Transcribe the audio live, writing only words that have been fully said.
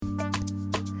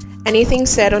Anything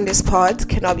said on this pod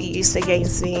cannot be used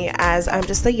against me, as I'm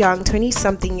just a young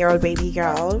 20-something-year-old baby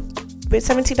girl with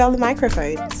 $70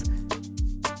 microphones.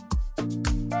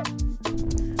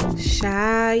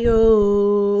 Shayo.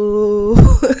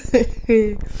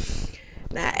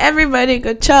 Now everybody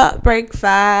go chop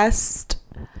breakfast.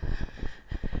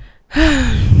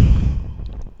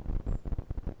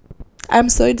 I'm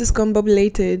so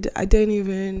discombobulated. I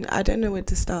don't know where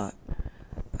to start.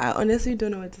 I honestly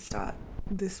don't know where to start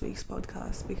this week's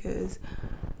podcast, because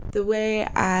the way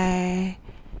I've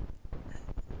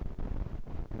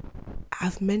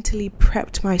mentally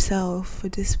prepped myself for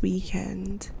this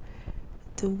weekend,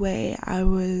 the way I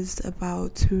was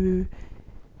about to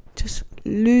just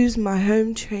lose my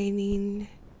home training.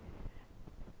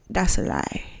 That's a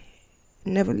lie.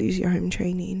 Never lose your home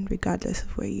training, regardless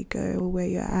of where you go or where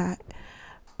you're at.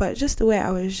 But just the way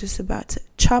I was just about to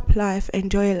chop life,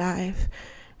 enjoy life,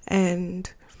 and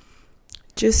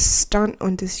just stunt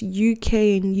on this UK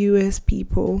and US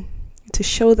people to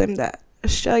show them that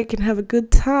Australia can have a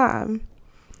good time.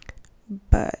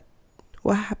 But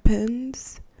what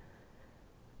happens?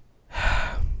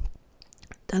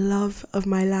 The love of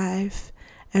my life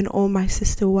and all my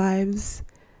sister wives'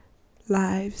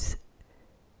 lives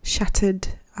shattered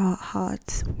our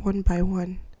hearts one by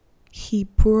one. He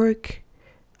broke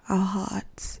our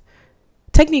hearts.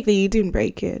 Technically, he didn't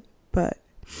break it, but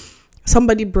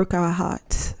somebody broke our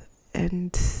hearts,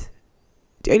 and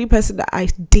the only person that I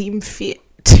deem fit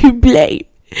to blame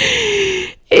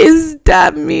is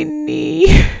Damini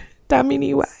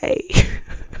Way.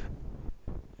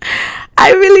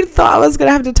 I really thought I was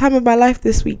gonna have the time of my life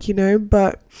this week,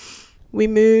 but we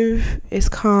move. It's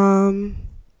calm.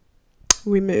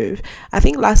 We move. I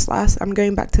think last I'm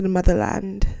going back to the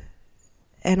motherland,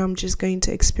 and I'm just going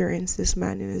to experience this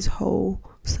man in his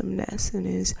wholesomeness and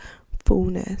his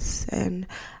fullness, and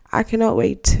I cannot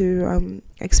wait to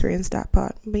experience that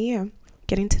part. But yeah,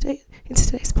 getting into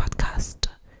today's podcast.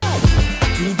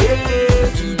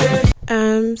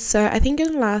 So I think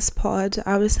in the last pod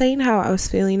I was saying how I was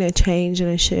feeling a change and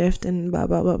a shift and blah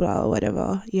blah blah blah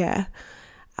whatever. Yeah.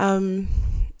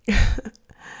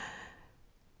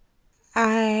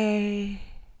 I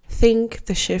think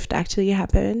the shift actually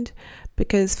happened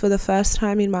because for the first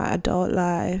time in my adult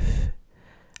life,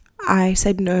 I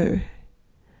said no.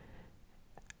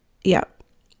 Yeah.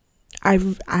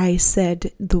 I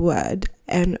said the word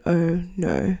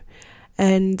no.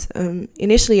 And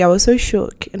initially I was so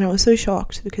shook and I was so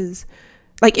shocked because,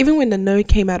 like, even when the no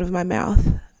came out of my mouth,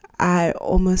 I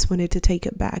almost wanted to take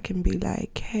it back and be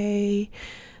like, hey,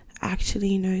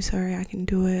 actually, no, sorry, I can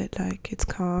do it. Like, it's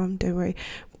calm, don't worry.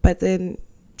 But then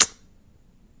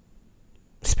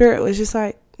Spirit was just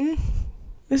like,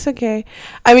 it's okay.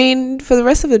 I mean, for the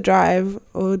rest of the drive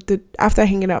after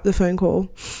hanging up the phone call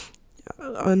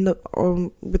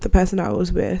with the person I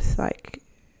was with, like,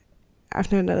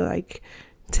 after another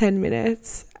 10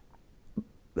 minutes,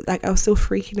 like, I was still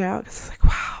freaking out. It's like,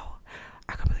 wow,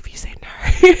 I can't believe you said no.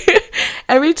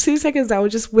 Every 2 seconds I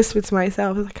would just whisper to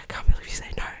myself, like, I can't believe you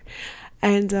said no.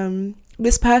 And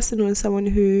this person was someone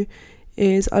who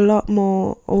is a lot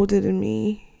more older than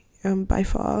me, by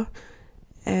far,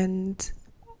 and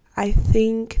I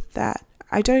think that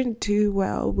I don't do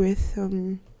well with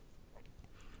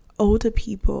older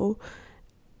people,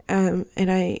 and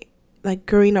I, like,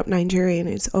 growing up Nigerian,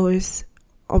 it's always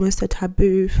almost a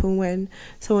taboo for when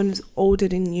someone's older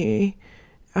than you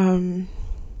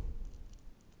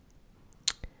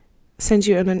sends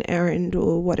you on an errand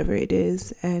or whatever it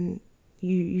is, and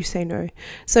you say no.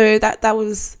 So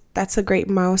that's a great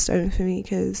milestone for me,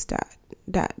 because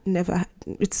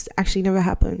it's actually never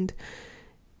happened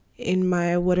in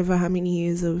my whatever how many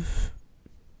years of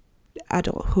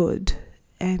adulthood.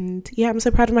 And yeah, I'm so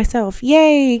proud of myself.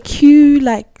 Yay! Cue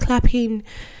clapping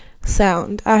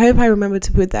sound. I hope I remember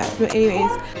to put that. But anyways,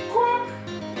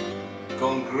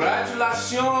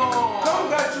 Congratulations!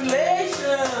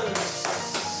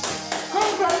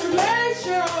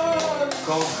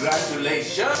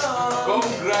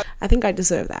 I think I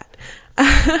deserve that.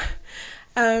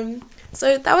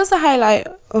 So that was the highlight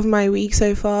of my week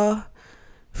so far,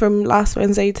 from last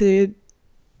Wednesday to,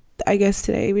 I guess,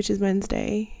 today, which is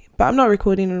Wednesday. But I'm not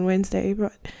recording on Wednesday.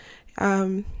 But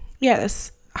yeah,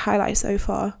 that's a highlight so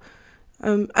far.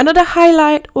 Another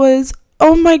highlight was,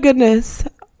 oh my goodness,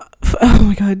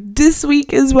 this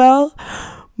week as well,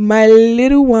 my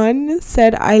little one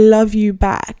said I love you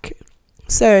back.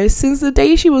 So since the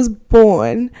day she was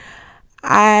born,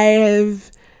 I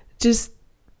have just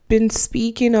been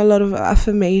speaking a lot of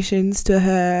affirmations to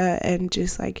her, and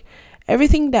just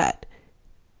everything that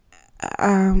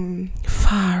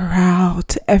far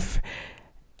out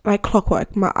like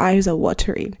clockwork, my eyes are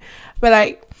watering. But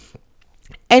like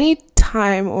any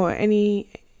time or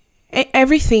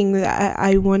everything that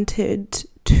I wanted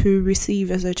to receive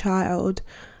as a child,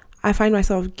 I find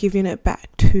myself giving it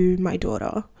back to my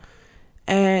daughter.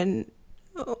 And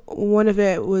one of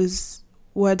it was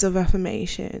words of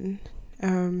affirmation.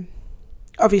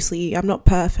 Obviously I'm not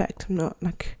perfect, I'm not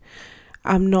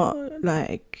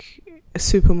like a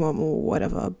super mom or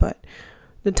whatever, but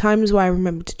the times where I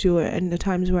remember to do it and the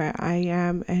times where I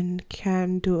am and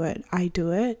can do it, I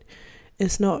do it.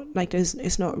 It's not like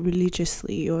it's not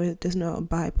religiously, or there's not a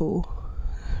Bible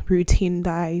routine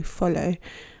that I follow.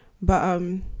 But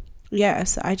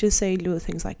so I just say little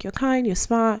things like you're kind, you're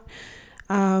smart.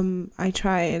 I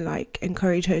try and like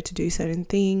encourage her to do certain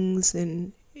things,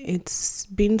 and it's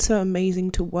been so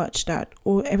amazing to watch that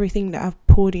everything that I've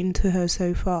poured into her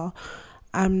so far,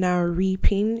 I'm now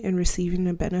reaping and receiving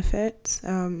the benefits,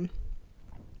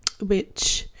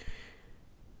 which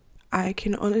I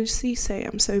can honestly say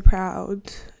I'm so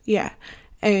proud. Yeah.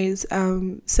 Anyways,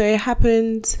 so it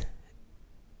happened,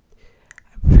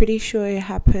 I'm pretty sure it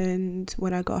happened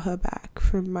when I got her back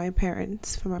from my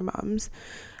parents, from my mum's.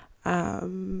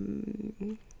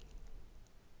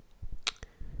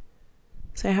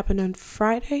 So it happened on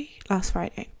last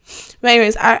Friday. But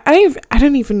anyways, I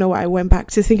don't even know why I went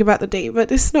back to think about the date,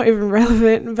 but it's not even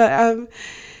relevant. But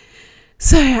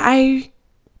so I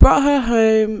brought her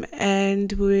home,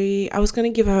 and I was gonna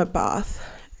give her a bath,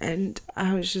 and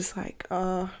I was just like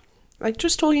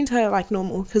just talking to her like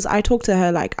normal, because I talk to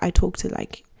her like I talk to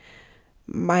like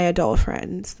my adult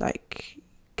friends, like,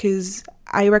 because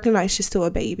I recognize she's still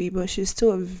a baby, but she's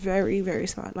still a very, very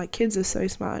smart. Like, kids are so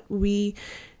smart. We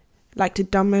like to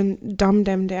dumb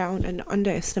them down and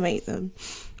underestimate them.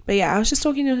 But yeah, I was just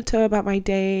talking to her about my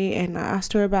day, and I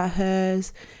asked her about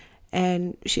hers,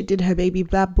 and she did her baby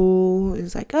blabble. It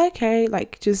was like, okay,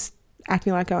 like just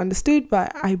acting like I understood,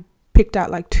 but I picked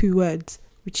out like 2 words,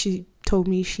 which she told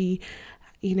me she,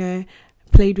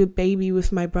 played with baby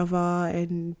with my brother,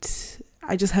 and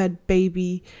I just heard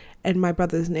baby and my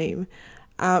brother's name.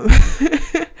 And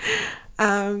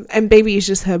baby is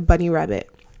just her bunny rabbit.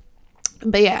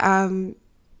 But yeah, and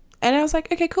I was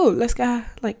like, okay, cool, let's go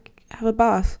like have a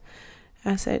bath.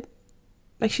 And I said,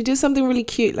 like, she did something really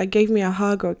cute, like gave me a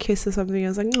hug or a kiss or something. I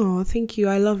was like, oh, thank you,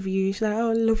 I love you. She's like,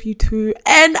 oh, I love you too.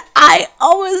 And I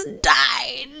almost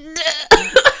died.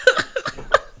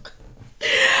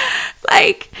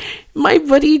 Like, my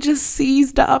body just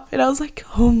seized up, and I was like,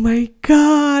 oh my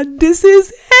god, this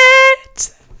is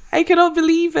it. I cannot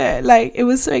believe it. Like, it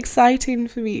was so exciting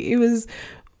for me. It was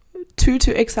too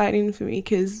exciting for me,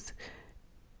 because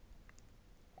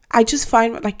I just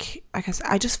find, like I said,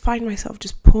 I just find myself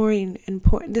just pouring and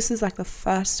pouring. This is like the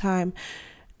first time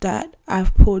that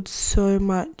I've poured so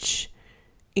much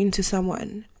into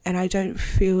someone, and I don't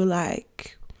feel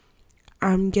like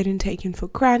I'm getting taken for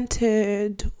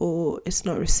granted, or it's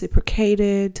not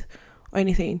reciprocated or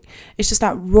anything. It's just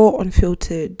that raw,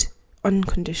 unfiltered,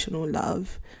 unconditional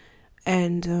love.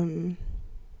 And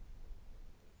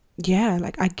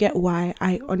like,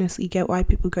 I honestly get why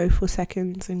people go for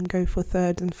seconds and go for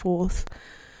thirds and fourths.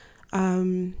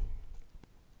 I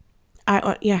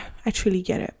truly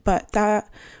get it. But that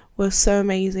was so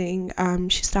amazing.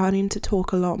 She's starting to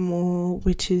talk a lot more,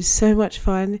 which is so much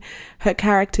fun. Her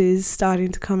character is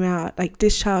starting to come out. Like,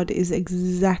 this child is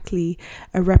exactly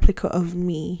a replica of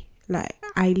me. Like,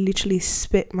 I literally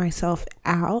spit myself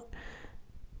out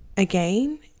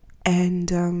again,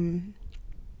 and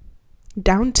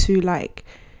down to like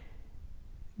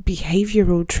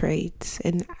behavioral traits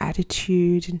and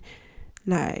attitude, and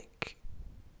like,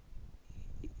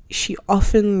 she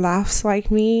often laughs like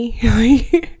me,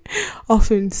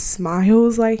 often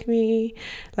smiles like me.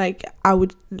 Like, I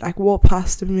would like walk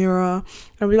past the mirror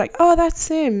and be like, oh, that's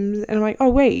Sims, and I'm like, oh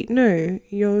wait, no,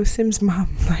 you're Sims'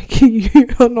 mum. Like,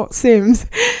 you're not Sims.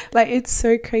 Like, it's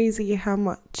so crazy how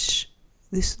much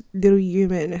this little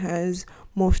human has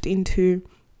morphed into,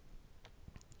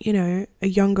 a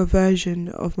younger version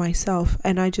of myself.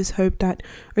 And I just hope that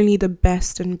only the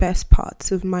best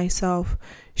parts of myself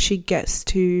she gets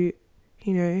to,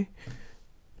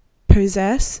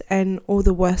 possess, and all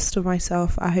the worst of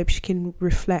myself, I hope she can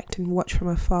reflect and watch from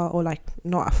afar, or like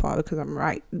not afar because I'm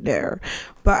right there,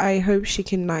 but I hope she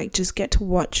can like just get to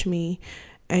watch me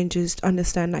and just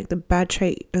understand, like, the bad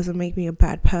trait doesn't make me a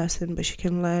bad person, but she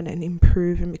can learn and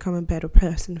improve and become a better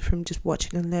person from just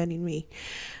watching and learning me.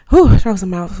 Oh, that was a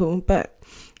mouthful. But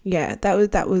yeah,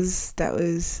 that was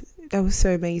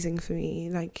so amazing for me.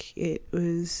 Like, it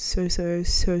was so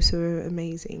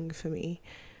amazing for me.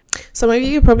 Some of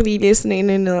you are probably listening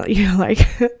and you're like,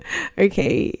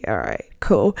 okay, all right,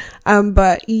 cool.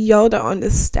 But y'all don't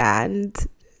understand.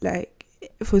 Like,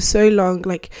 for so long,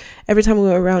 like every time we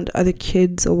were around other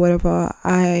kids or whatever,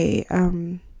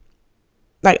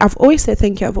 like I've always said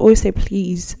thank you. I've always said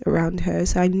please around her,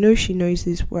 so I know she knows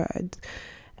these words,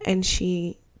 and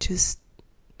she just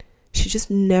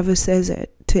never says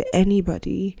it to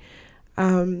anybody.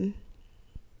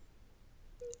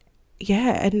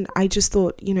 Yeah, and I just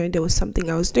thought, there was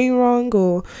something I was doing wrong,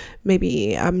 or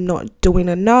maybe I'm not doing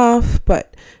enough.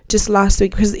 But just last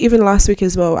week, because even last week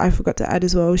as well, I forgot to add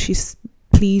as well, she's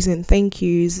please and thank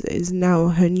yous is now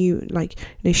her new, like,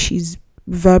 she's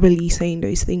verbally saying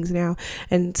those things now.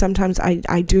 And sometimes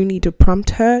I do need to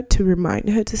prompt her to remind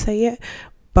her to say it,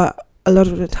 but a lot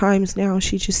of the times now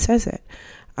she just says it.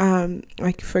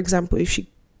 Like, for example, if she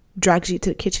drags you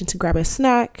to the kitchen to grab a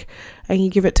snack and you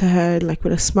give it to her like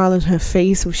with a smile on her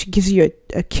face, or she gives you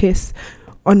a kiss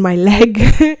on my leg,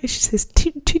 she says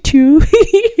choo.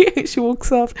 She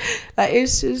walks off. Like,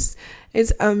 it's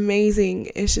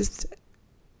amazing. It's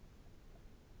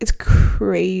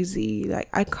crazy. Like,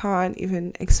 I can't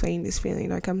even explain this feeling.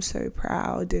 Like, I'm so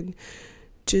proud and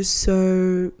just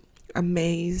so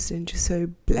amazed and just so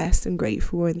blessed and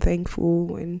grateful and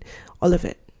thankful and all of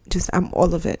it. I'm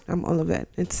all of it.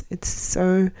 It's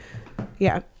so,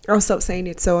 yeah, I'll stop saying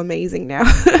it's so amazing now.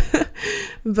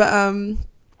 But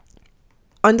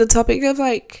on the topic of,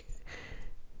 like,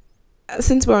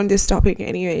 since we're on this topic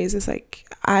anyways, it's like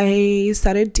I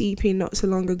started deeping not so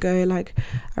long ago. Like,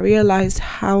 I realized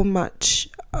how much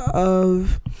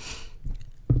of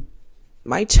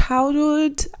my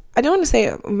childhood, I don't want to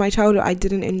say my childhood I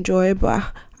didn't enjoy, but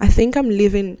I think I'm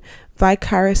living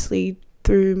vicariously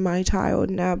through my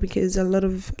child now, because a lot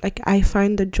of, like, I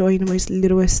find the joy in the most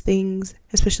littlest things,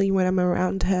 especially when I'm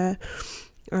around her.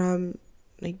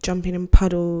 Like jumping in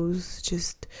puddles,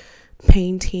 just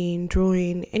painting,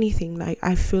 drawing, anything. Like,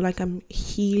 I feel like I'm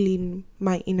healing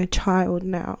my inner child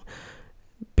now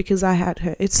because I had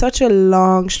her. It's such a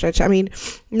long stretch. I mean,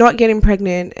 not getting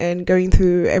pregnant and going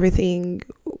through everything,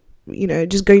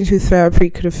 just going through therapy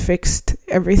could have fixed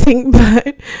everything,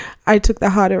 but I took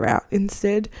the harder route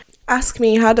instead. Ask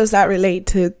me, how does that relate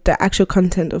to the actual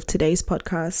content of today's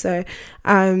podcast? So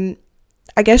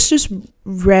I guess just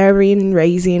rearing and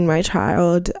raising my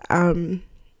child,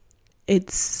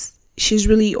 she's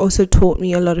really also taught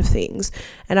me a lot of things,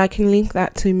 and I can link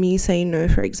that to me saying no.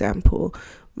 For example,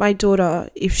 my daughter,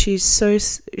 if she's so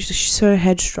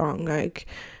headstrong, like,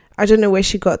 I don't know where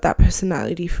she got that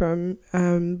personality from,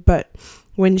 but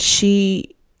when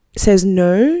she says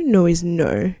no is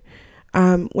no.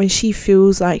 When she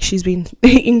feels like she's been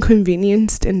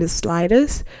inconvenienced in the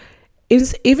slightest,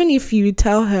 is even if you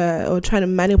tell her or try to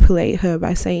manipulate her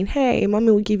by saying, hey, mommy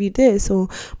will give you this, or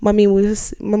mommy will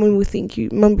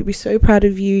be so proud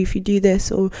of you if you do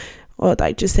this, or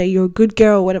like just say you're a good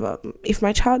girl or whatever. If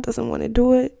my child doesn't want to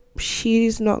do it,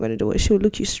 she's not going to do it. She'll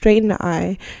look you straight in the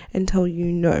eye and tell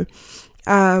you no.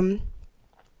 And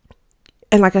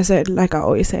like I said, like I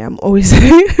always say, I'm always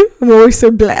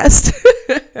so blessed.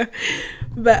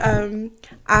 But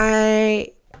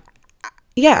I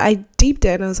deep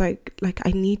down I was like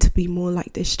I need to be more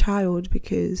like this child,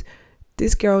 because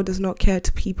this girl does not care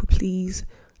to people please.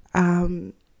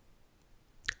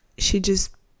 She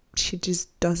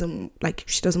just doesn't, like,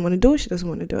 she doesn't want to do it. She doesn't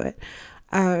want to do it.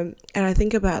 And I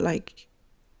think about, like,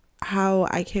 how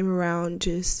I came around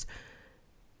just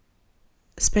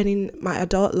spending my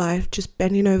adult life just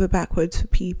bending over backwards for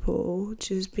people,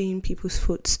 just being people's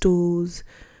footstools,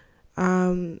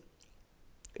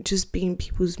 just being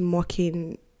people's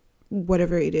mocking,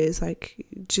 whatever it is, like,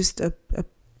 just a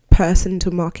person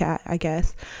to mock at, I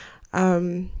guess.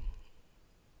 And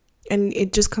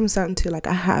it just comes down to, like,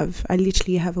 I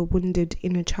literally have a wounded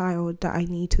inner child that I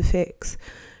need to fix,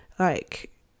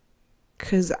 like,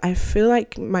 because I feel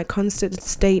like my constant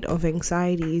state of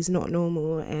anxiety is not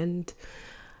normal, and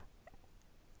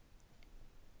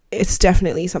it's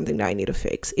definitely something that I need to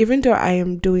fix. Even though I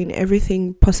am doing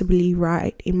everything possibly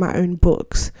right in my own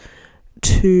books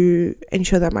to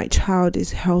ensure that my child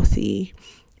is healthy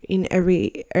in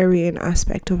every area and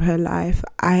aspect of her life,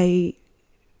 I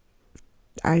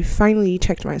finally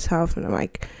checked myself and I'm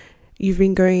like, you've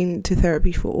been going to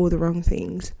therapy for all the wrong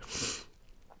things.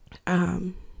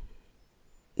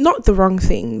 Not the wrong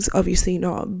things, obviously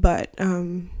not, but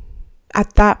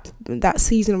at that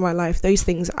season of my life, those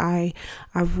things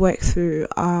I've worked through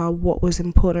are what was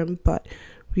important. But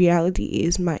reality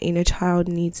is my inner child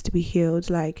needs to be healed,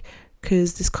 like,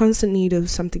 because this constant need of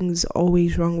something's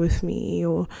always wrong with me,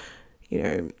 or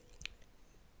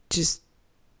just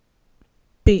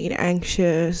being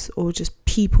anxious, or just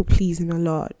people pleasing a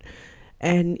lot.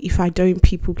 And if I don't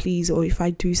people please, or if I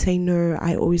do say no,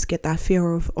 I always get that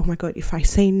fear of, oh my God, if I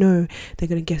say no, they're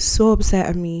going to get so upset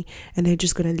at me and they're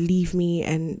just going to leave me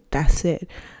and that's it.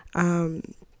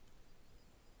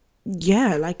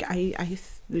 Yeah, like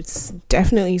it's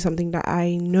definitely something that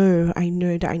I know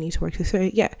that I need to work with. So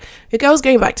yeah, your girl's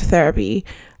going back to therapy.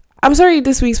 I'm sorry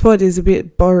this week's pod is a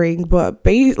bit boring, but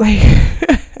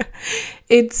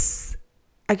it's,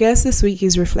 I guess this week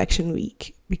is reflection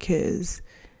week because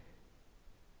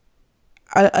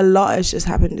a lot has just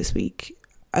happened this week.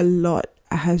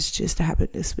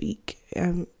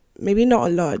 Maybe not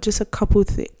a lot, just a couple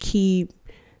key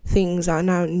things are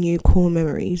now new core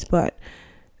memories, but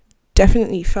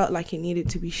definitely felt like it needed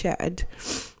to be shared.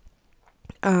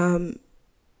 I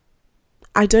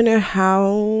don't know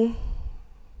how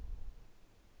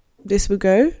this would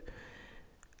go,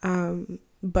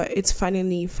 but it's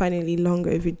finally long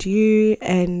overdue,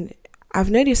 and I've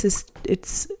noticed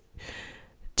it's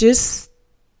just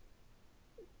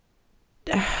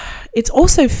it's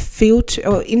also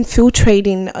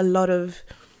infiltrating a lot of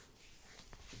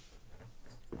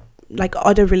like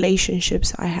other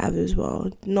relationships I have as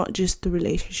well, not just the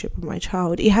relationship with my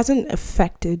child. It hasn't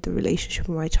affected the relationship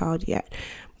with my child yet,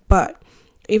 but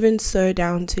even so,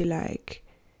 down to like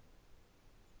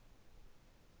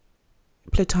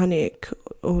platonic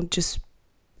or just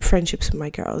friendships with my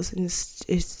girls, and it's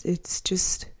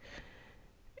just,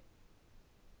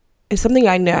 it's something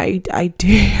I know I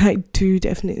do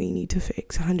definitely need to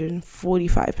fix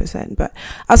 145%, but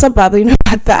I'll stop babbling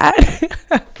about that.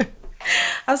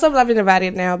 I'll stop laughing about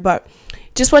it now, but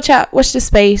just watch the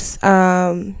space.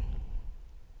 I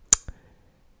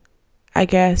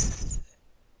guess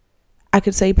I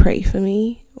could say pray for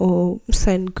me or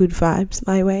send good vibes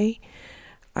my way,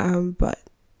 but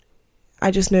I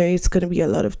just know it's going to be a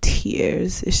lot of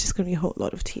tears. It's just going to be a whole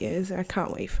lot of tears, and I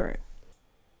can't wait for it.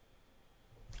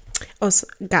 Also,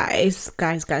 guys,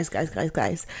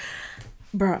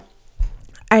 bruh,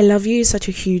 I love you is such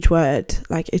a huge word.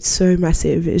 Like, it's so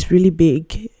massive. It's really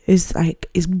big. It's like,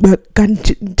 it's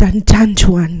ganjanchuan.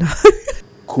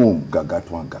 Kum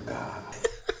gagatwan gaga.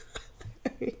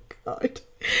 Oh my God.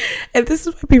 And this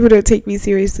is why people don't take me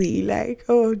seriously. Like,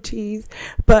 oh jeez.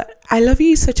 But I love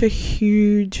you is such a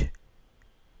huge,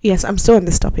 yes, I'm still on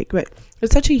this topic, but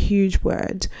it's such a huge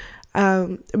word.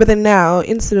 But then now,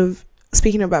 instead of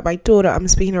speaking about my daughter, I'm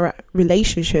speaking about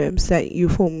relationships that you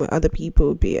form with other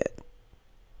people, be it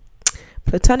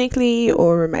platonically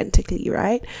or romantically,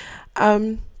 right?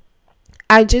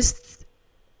 It's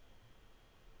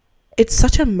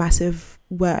such a massive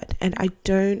word, and I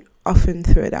don't often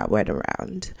throw that word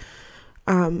around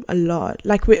a lot.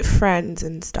 Like with friends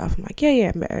and stuff, I'm like,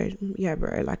 yeah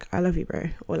bro, like, I love you, bro,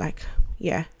 or like,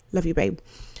 yeah, love you, babe.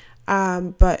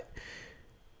 But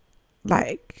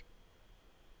like,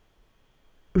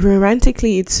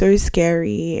 romantically, it's so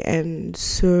scary, and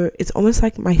so it's almost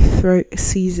like my throat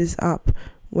seizes up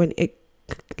when I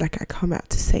come out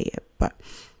to say it. But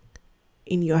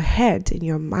in your head, in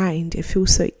your mind, it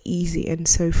feels so easy and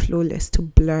so flawless to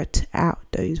blurt out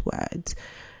those words.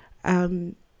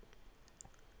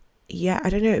 Yeah, I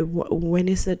don't know, when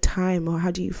is the time, or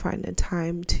how do you find the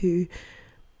time to,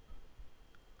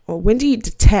 or when do you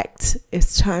detect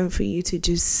it's time for you to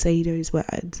just say those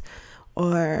words?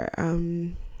 Or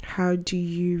how do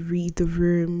you read the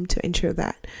room to ensure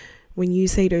that when you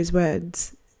say those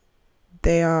words,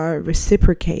 they are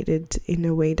reciprocated in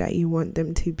a way that you want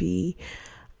them to be?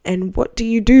 And what do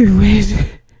you do when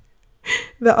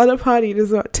the other party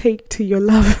does not take to your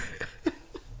love?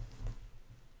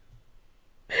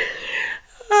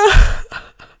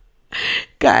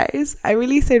 Guys, I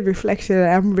really said reflection.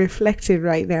 I'm reflecting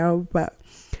right now, but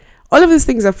all of these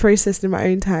things are processed in my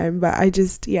own time. But I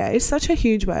just, yeah, it's such a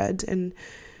huge word, and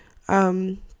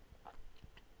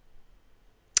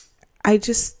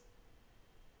it's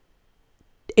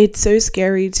so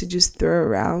scary to just throw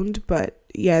around. But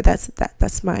yeah,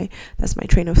 that's my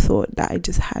train of thought that I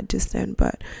just had just then.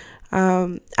 But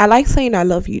I like saying I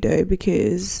love you though,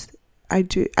 because I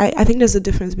think there's a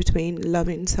difference between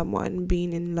loving someone,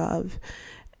 being in love,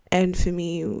 and for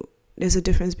me, there's a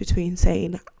difference between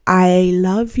saying I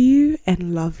love you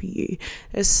and love you.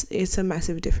 It's a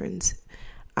massive difference.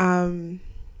 In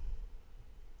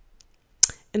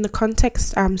the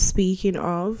context I'm speaking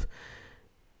of,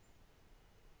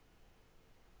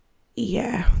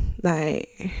 yeah, like,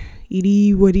 it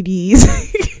is what it is.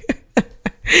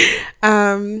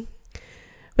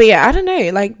 But yeah, I don't know,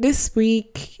 like, this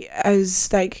week,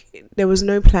 as like, there was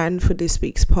no plan for this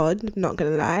week's pod, not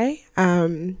gonna lie.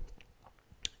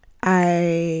 I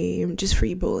am just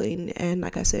freeballing, and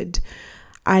like I said,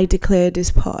 I declared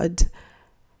this pod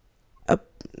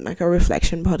like a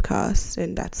reflection podcast,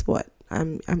 and that's what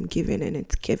I'm giving, and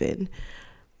it's given.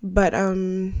 But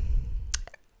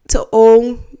to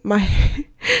all my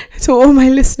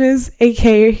listeners,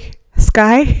 aka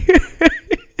Sky,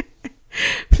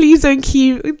 please don't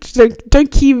kill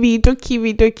me.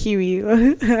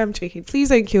 I'm joking. Please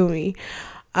don't kill me.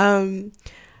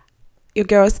 Your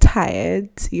girl's tired.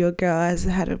 Your girl has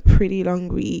had a pretty long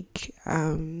week.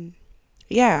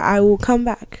 Yeah, I will come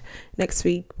back next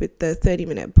week with the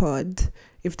 30-minute pod.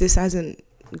 If this hasn't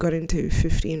got into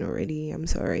 15 already, I'm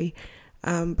sorry.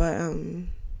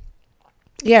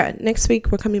 Yeah, next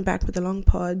week we're coming back with the long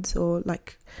pods, or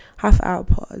like half-hour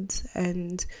pods,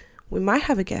 and we might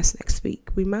have a guest next week.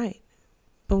 We might,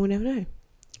 but we never know.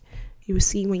 You will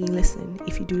see when you listen,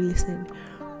 if you do listen.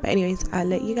 But anyways, I'll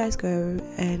let you guys go,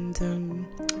 and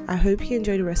I hope you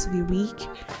enjoy the rest of your week.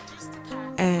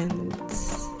 And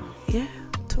yeah,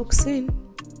 talk soon.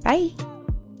 Bye.